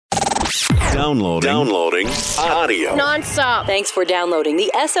Downloading audio. Nonstop. Thanks for downloading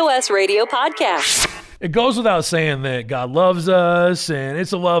the SOS Radio podcast. It goes without saying that God loves us, and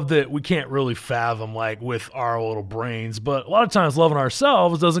it's a love that we can't really fathom, like, with our little brains. But a lot of times loving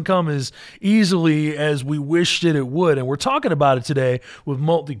ourselves doesn't come as easily as we wished it would. And we're talking about it today with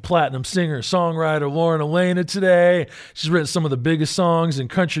multi-platinum singer and songwriter Lauren Alaina today. She's written some of the biggest songs in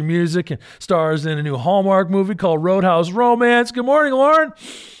country music and stars in a new Hallmark movie called Roadhouse Romance. Good morning, Lauren.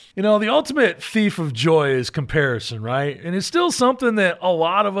 You know, the ultimate thief of joy is comparison, right? And it's still something that a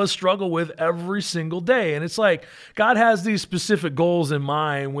lot of us struggle with every single day. And it's like God has these specific goals in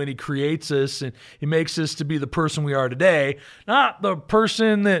mind when he creates us and he makes us to be the person we are today, not the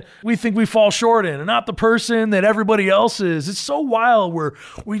person that we think we fall short in and not the person that everybody else is. It's so wild where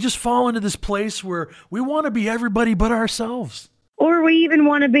we just fall into this place where we want to be everybody but ourselves. Or we even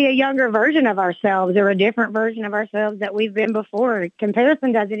want to be a younger version of ourselves or a different version of ourselves that we've been before.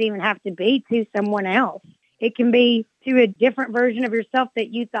 Comparison doesn't even have to be to someone else. It can be to a different version of yourself that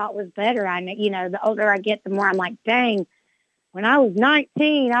you thought was better. The older I get, the more I'm like, dang, when I was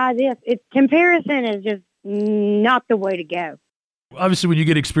 19, comparison is just not the way to go. Obviously, when you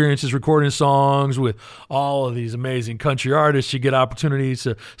get experiences recording songs with all of these amazing country artists, you get opportunities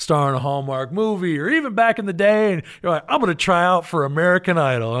to star in a Hallmark movie, or even back in the day, and you're like, I'm going to try out for American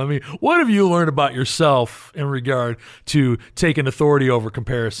Idol. I mean, what have you learned about yourself in regard to taking authority over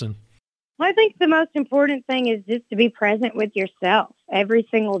comparison? Well, I think the most important thing is just to be present with yourself every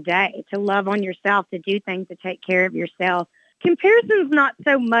single day, to love on yourself, to do things to take care of yourself. Comparison's not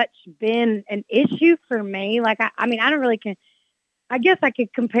so much been an issue for me. I guess I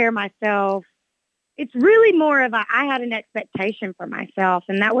could compare myself. It's really more of I had an expectation for myself,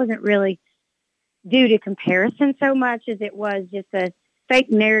 and that wasn't really due to comparison so much as it was just a fake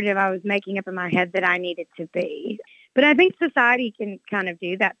narrative I was making up in my head that I needed to be. But I think society can kind of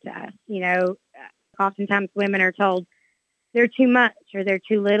do that to us. You know, oftentimes women are told they're too much, or they're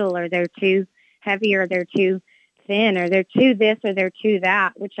too little, or they're too heavy, or they're too thin, or they're too this, or they're too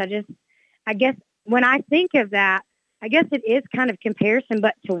that, which I guess when I think of that, I guess it is kind of comparison,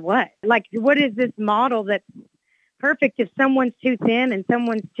 but to what? Like, what is this model that's perfect if someone's too thin and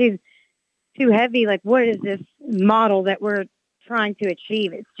someone's too heavy? Like, what is this model that we're trying to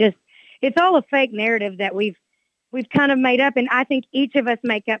achieve? It's all a fake narrative that we've kind of made up, and I think each of us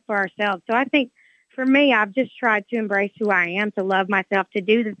make up for ourselves. So I think for me, I've just tried to embrace who I am, to love myself, to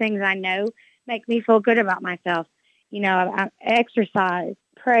do the things I know make me feel good about myself. You know, exercise,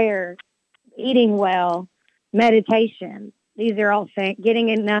 prayer, eating well, meditation. These are all things, getting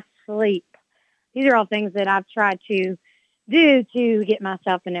enough sleep. These are all things that I've tried to do to get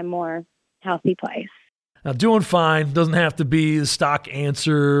myself in a more healthy place. Now, doing fine doesn't have to be the stock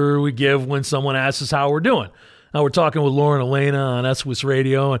answer we give when someone asks us how we're doing. Now, we're talking with Lauren Alaina on SOS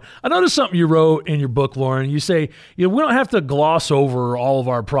Radio, and I noticed something you wrote in your book, Lauren. You say, we don't have to gloss over all of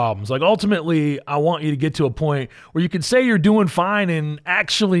our problems. Like, ultimately, I want you to get to a point where you can say you're doing fine and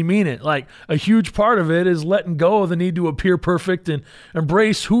actually mean it. Like, a huge part of it is letting go of the need to appear perfect and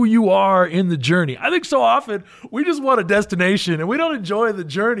embrace who you are in the journey. I think so often we just want a destination, and we don't enjoy the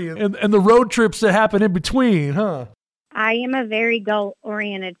journey and the road trips that happen in between, huh? I am a very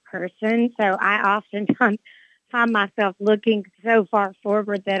goal-oriented person, so I oftentimes find myself looking so far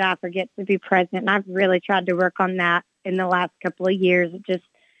forward that I forget to be present. And I've really tried to work on that in the last couple of years, just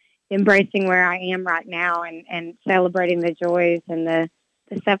embracing where I am right now and celebrating the joys and the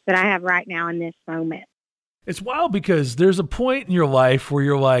stuff that I have right now in this moment. It's wild because there's a point in your life where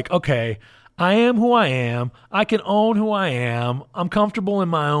you're like, okay, I am who I am. I can own who I am. I'm comfortable in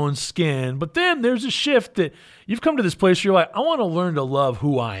my own skin. But then there's a shift that you've come to this place where you're like, I want to learn to love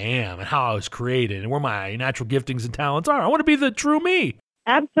who I am and how I was created and where my natural giftings and talents are. I want to be the true me.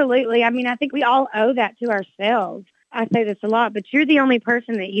 Absolutely. I mean, I think we all owe that to ourselves. I say this a lot, but you're the only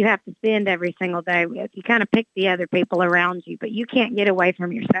person that you have to spend every single day with. You kind of pick the other people around you, but you can't get away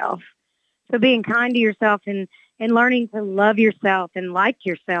from yourself. So being kind to yourself and learning to love yourself and like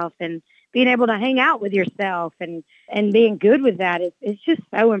yourself and being able to hang out with yourself and being good with that is just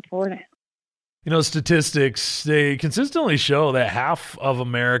so important. You know, statistics, they consistently show that half of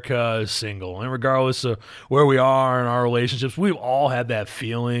America is single. And regardless of where we are in our relationships, we've all had that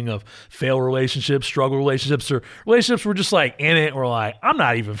feeling of failed relationships, struggle relationships, or relationships we're just like in it. We're like, I'm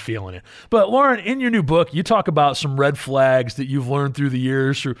not even feeling it. But Lauren, in your new book, you talk about some red flags that you've learned through the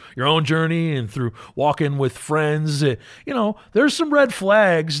years, through your own journey and through walking with friends. That, you know, there's some red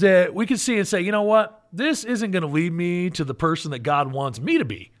flags that we can see and say, you know what, this isn't going to lead me to the person that God wants me to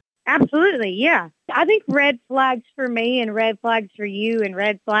be. Absolutely, yeah. I think red flags for me and red flags for you and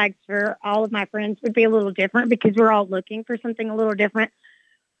red flags for all of my friends would be a little different because we're all looking for something a little different.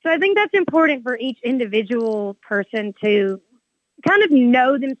 So I think that's important for each individual person to kind of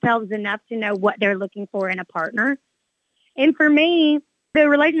know themselves enough to know what they're looking for in a partner. And for me, the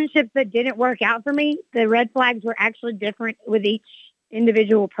relationships that didn't work out for me, the red flags were actually different with each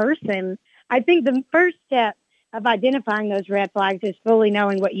individual person. I think the first step of identifying those red flags is fully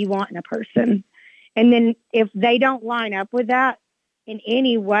knowing what you want in a person. And then if they don't line up with that in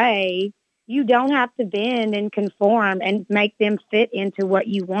any way, you don't have to bend and conform and make them fit into what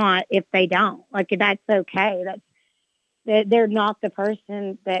you want if they don't. Like, that's okay. That they're not the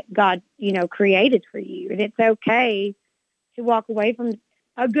person that God, created for you. And it's okay to walk away from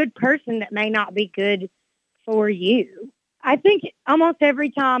a good person that may not be good for you. I think almost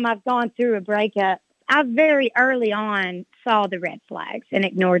every time I've gone through a breakup, I very early on saw the red flags and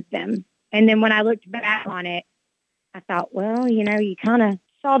ignored them. And then when I looked back on it, I thought, well, you kind of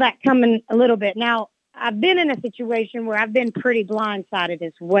saw that coming a little bit. Now, I've been in a situation where I've been pretty blindsided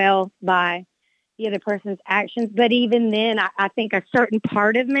as well by the other person's actions. But even then, I think a certain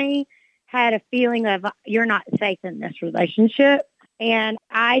part of me had a feeling of, you're not safe in this relationship. And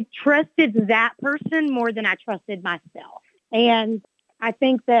I trusted that person more than I trusted myself. And I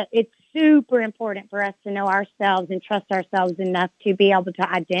think that it's super important for us to know ourselves and trust ourselves enough to be able to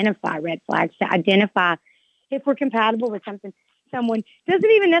identify red flags, to identify if we're compatible with someone.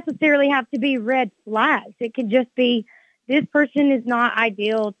 Doesn't even necessarily have to be red flags. It could just be, this person is not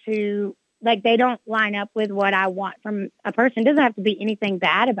ideal to, like, they don't line up with what I want from a person. It doesn't have to be anything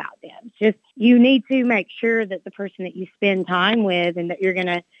bad about them. It's just, you need to make sure that the person that you spend time with and that you're going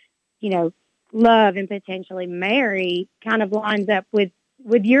to, love and potentially marry kind of lines up with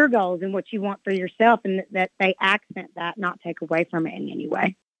your goals and what you want for yourself, and that they accent that, not take away from it in any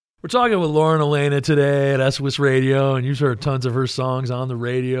way. We're talking with Lauren Elena today at SOS Radio, and you've heard tons of her songs on the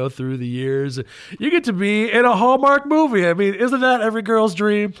radio through the years. You get to be in a Hallmark movie. I mean, isn't that every girl's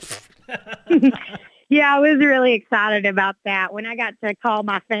dream? Yeah, I was really excited about that. When I got to call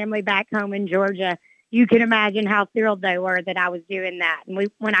my family back home in Georgia, you can imagine how thrilled they were that I was doing that. And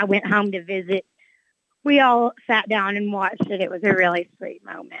when I went home to visit, we all sat down and watched it. It was a really sweet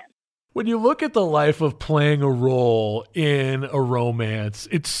moment. When you look at the life of playing a role in a romance,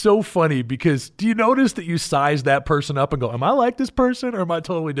 it's so funny because do you notice that you size that person up and go, am I like this person or am I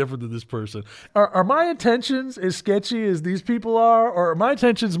totally different than this person? Are my intentions as sketchy as these people are, or are my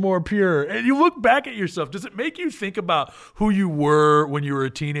intentions more pure? And you look back at yourself. Does it make you think about who you were when you were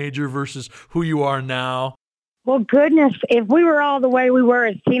a teenager versus who you are now? Well, goodness, if we were all the way we were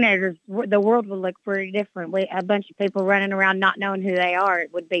as teenagers, the world would look pretty different. A bunch of people running around not knowing who they are.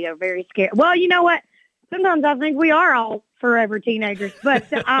 It would be a very scary. Well, you know what? Sometimes I think we are all forever teenagers. But,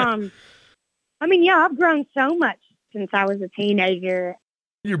 I've grown so much since I was a teenager.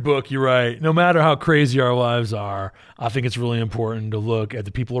 In your book, you're right. No matter how crazy our lives are, I think it's really important to look at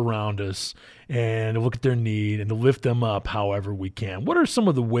the people around us and to look at their need and to lift them up however we can. What are some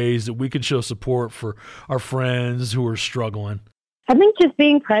of the ways that we can show support for our friends who are struggling? I think just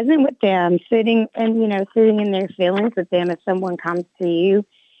being present with them, sitting in their feelings with them. If someone comes to you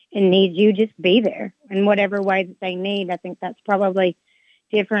and needs you, just be there in whatever way that they need. I think that's probably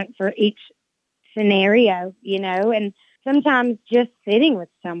different for each scenario, and sometimes just sitting with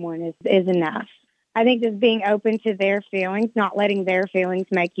someone is enough. I think just being open to their feelings, not letting their feelings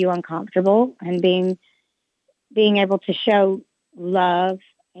make you uncomfortable, and being able to show love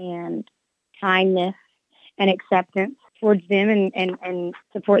and kindness and acceptance towards them and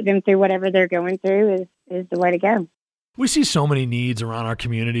support them through whatever they're going through is the way to go. We see so many needs around our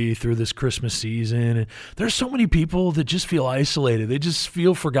community through this Christmas season. And there's so many people that just feel isolated. They just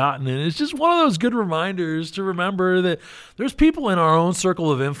feel forgotten. And it's just one of those good reminders to remember that there's people in our own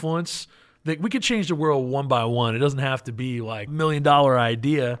circle of influence that we could change the world one by one. It doesn't have to be like $1 million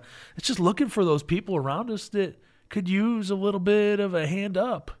idea. It's just looking for those people around us that could use a little bit of a hand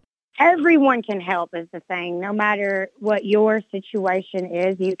up. Everyone can help is the thing. No matter what your situation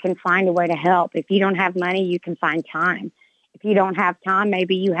is, you can find a way to help. If you don't have money, you can find time. If you don't have time,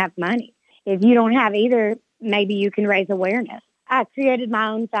 maybe you have money. If you don't have either, maybe you can raise awareness. I created my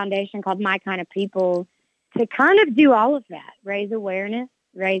own foundation called My Kind of People to kind of do all of that. Raise awareness,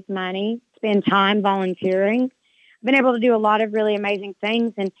 raise money, spend time volunteering. I've been able to do a lot of really amazing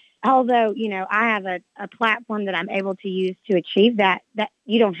things. And although, I have a platform that I'm able to use to achieve that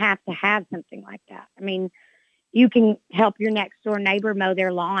you don't have to have something like that. I mean, you can help your next door neighbor mow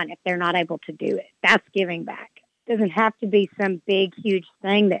their lawn if they're not able to do it. That's giving back. It doesn't have to be some big, huge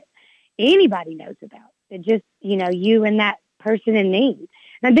thing that anybody knows about. It just, you and that person in need.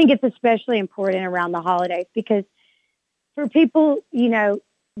 And I think it's especially important around the holidays because for people,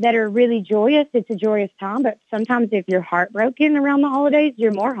 that are really joyous, it's a joyous time. But sometimes if you're heartbroken around the holidays,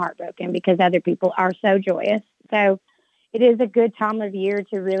 you're more heartbroken because other people are so joyous. So it is a good time of year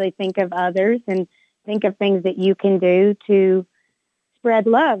to really think of others and think of things that you can do to spread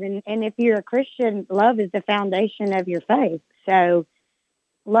love. And if you're a Christian, love is the foundation of your faith. So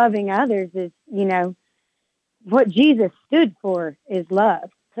loving others is, what Jesus stood for is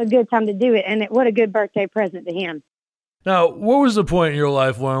love. It's a good time to do it. And what a good birthday present to him. Now, what was the point in your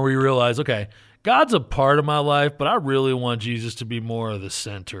life, Lauren, where you realized, okay, God's a part of my life, but I really want Jesus to be more of the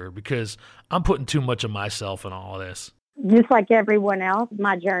center because I'm putting too much of myself in all of this? Just like everyone else,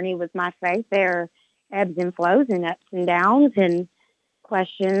 my journey with my faith, there are ebbs and flows and ups and downs and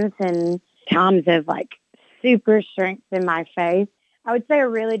questions and times of super strength in my faith. I would say a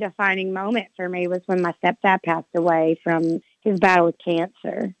really defining moment for me was when my stepdad passed away from his battle with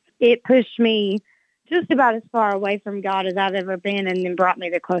cancer. It pushed me just about as far away from God as I've ever been and then brought me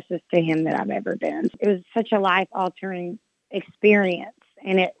the closest to him that I've ever been. It was such a life-altering experience,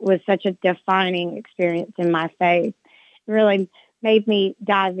 and it was such a defining experience in my faith. It really made me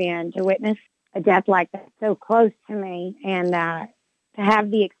dive in to witness a death like that so close to me, and to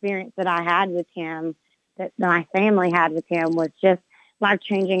have the experience that I had with him, that my family had with him, was just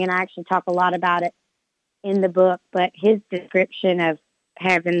life-changing, and I actually talk a lot about it in the book, but his description of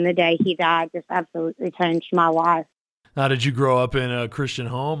heaven the day he died just absolutely changed my life. Now, did you grow up in a Christian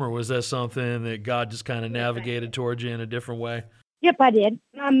home, or was that something that God just kind of navigated towards you in a different way? Yep, I did.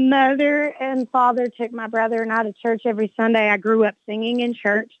 My mother and father took my brother and I to church every Sunday. I grew up singing in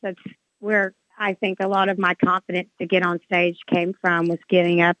church. That's where I think a lot of my confidence to get on stage came from, was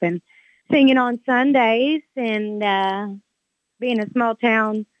getting up and singing on Sundays. And being a small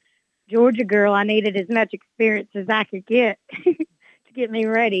town Georgia girl, I needed as much experience as I could get to get me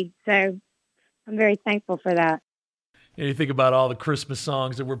ready. So I'm very thankful for that. And you think about all the Christmas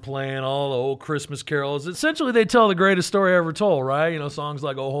songs that we're playing, all the old Christmas carols. Essentially, they tell the greatest story ever told, right? Songs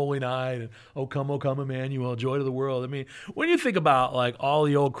like "Oh Holy Night" and "Oh Come, Emmanuel, Joy to the World." I mean, when you think about all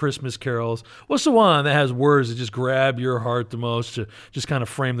the old Christmas carols, what's the one that has words that just grab your heart the most to just kind of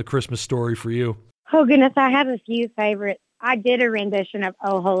frame the Christmas story for you? Oh, goodness, I have a few favorites. I did a rendition of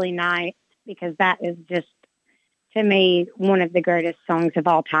 "Oh Holy Night" because that is just, to me, one of the greatest songs of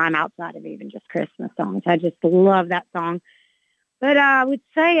all time outside of even just Christmas songs. I just love that song. But I would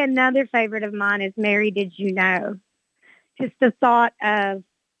say another favorite of mine is "Mary, Did You Know?" Just the thought of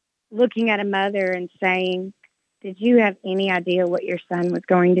looking at a mother and saying, did you have any idea what your son was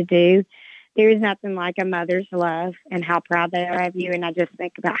going to do? There is nothing like a mother's love and how proud they are of you. And I just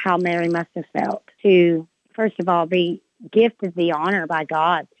think about how Mary must have felt to, first of all, be gifted the honor by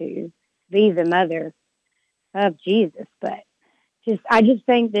God to be the mother of Jesus. But I just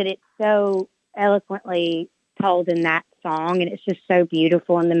think that it's so eloquently told in that song, and it's just so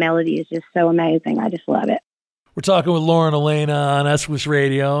beautiful, and the melody is just so amazing. I just love it. We're talking with Lauren Elena on SWIS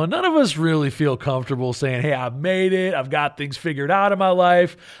Radio, and none of us really feel comfortable saying, hey, I've made it, I've got things figured out in my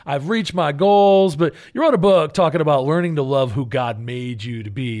life, I've reached my goals. But you wrote a book talking about learning to love who God made you to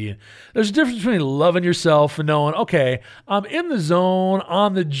be. There's a difference between loving yourself and knowing, okay, I'm in the zone,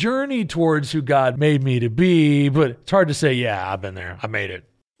 on the journey towards who God made me to be, but it's hard to say, yeah, I've been there, I made it.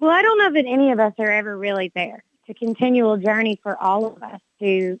 Well, I don't know that any of us are ever really there. It's a continual journey for all of us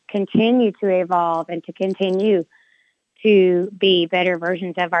to continue to evolve and to continue to be better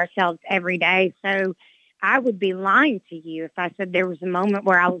versions of ourselves every day. So I would be lying to you if I said there was a moment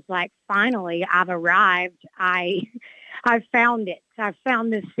where I was like, finally, I've arrived. I've found it. I've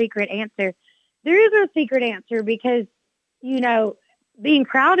found this secret answer. There is no secret answer because, being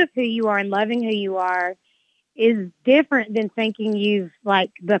proud of who you are and loving who you are is different than thinking you've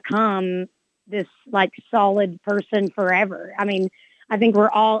become this solid person forever. I mean, I think we're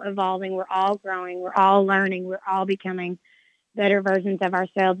all evolving, we're all growing, we're all learning, we're all becoming better versions of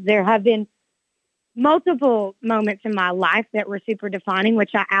ourselves. There have been multiple moments in my life that were super defining,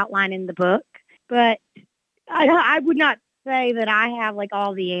 which I outline in the book, but I would not say that I have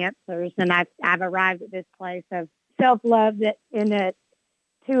all the answers, and I've arrived at this place of self-love that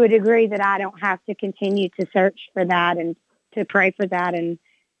to a degree that I don't have to continue to search for that and to pray for that and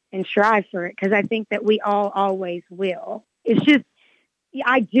strive for it, because I think that we all always will. It's just,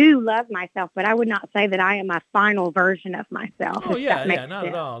 I do love myself, but I would not say that I am a final version of myself. Oh, yeah, not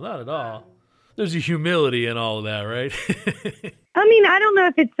at all. There's a humility in all of that, right? I mean, I don't know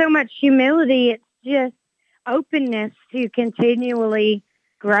if it's so much humility. It's just openness to continually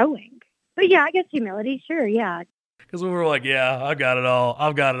growing. But yeah, I guess humility, sure, yeah. Because when we're like, yeah, I've got it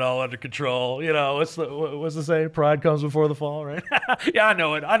all under control. What's the saying? Pride comes before the fall, right? Yeah, I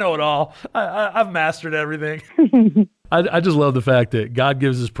know it all. I've mastered everything. I just love the fact that God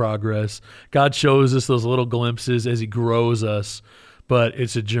gives us progress. God shows us those little glimpses as he grows us, but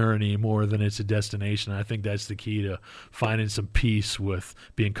it's a journey more than it's a destination. I think that's the key to finding some peace with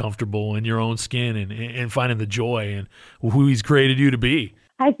being comfortable in your own skin and finding the joy in who he's created you to be.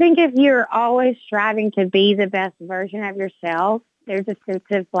 I think if you're always striving to be the best version of yourself, there's a sense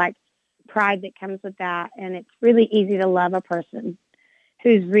of like pride that comes with that. And it's really easy to love a person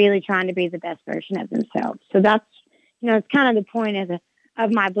who's really trying to be the best version of themselves. So that's, it's kind of the point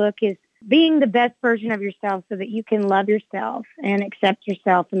of my book is being the best version of yourself so that you can love yourself and accept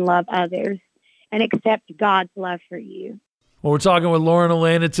yourself and love others and accept God's love for you. Well, we're talking with Lauren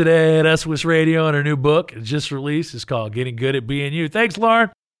Olanda today at SOS Radio, and her new book is just released. It's called Getting Good at Being You. Thanks, Lauren.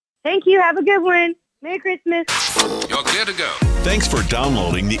 Thank you. Have a good one. Merry Christmas. You're good to go. Thanks for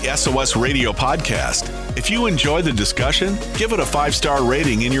downloading the SOS Radio podcast. If you enjoy the discussion, give it a 5-star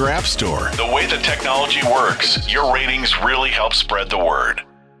rating in your app store. The way the technology works, your ratings really help spread the word.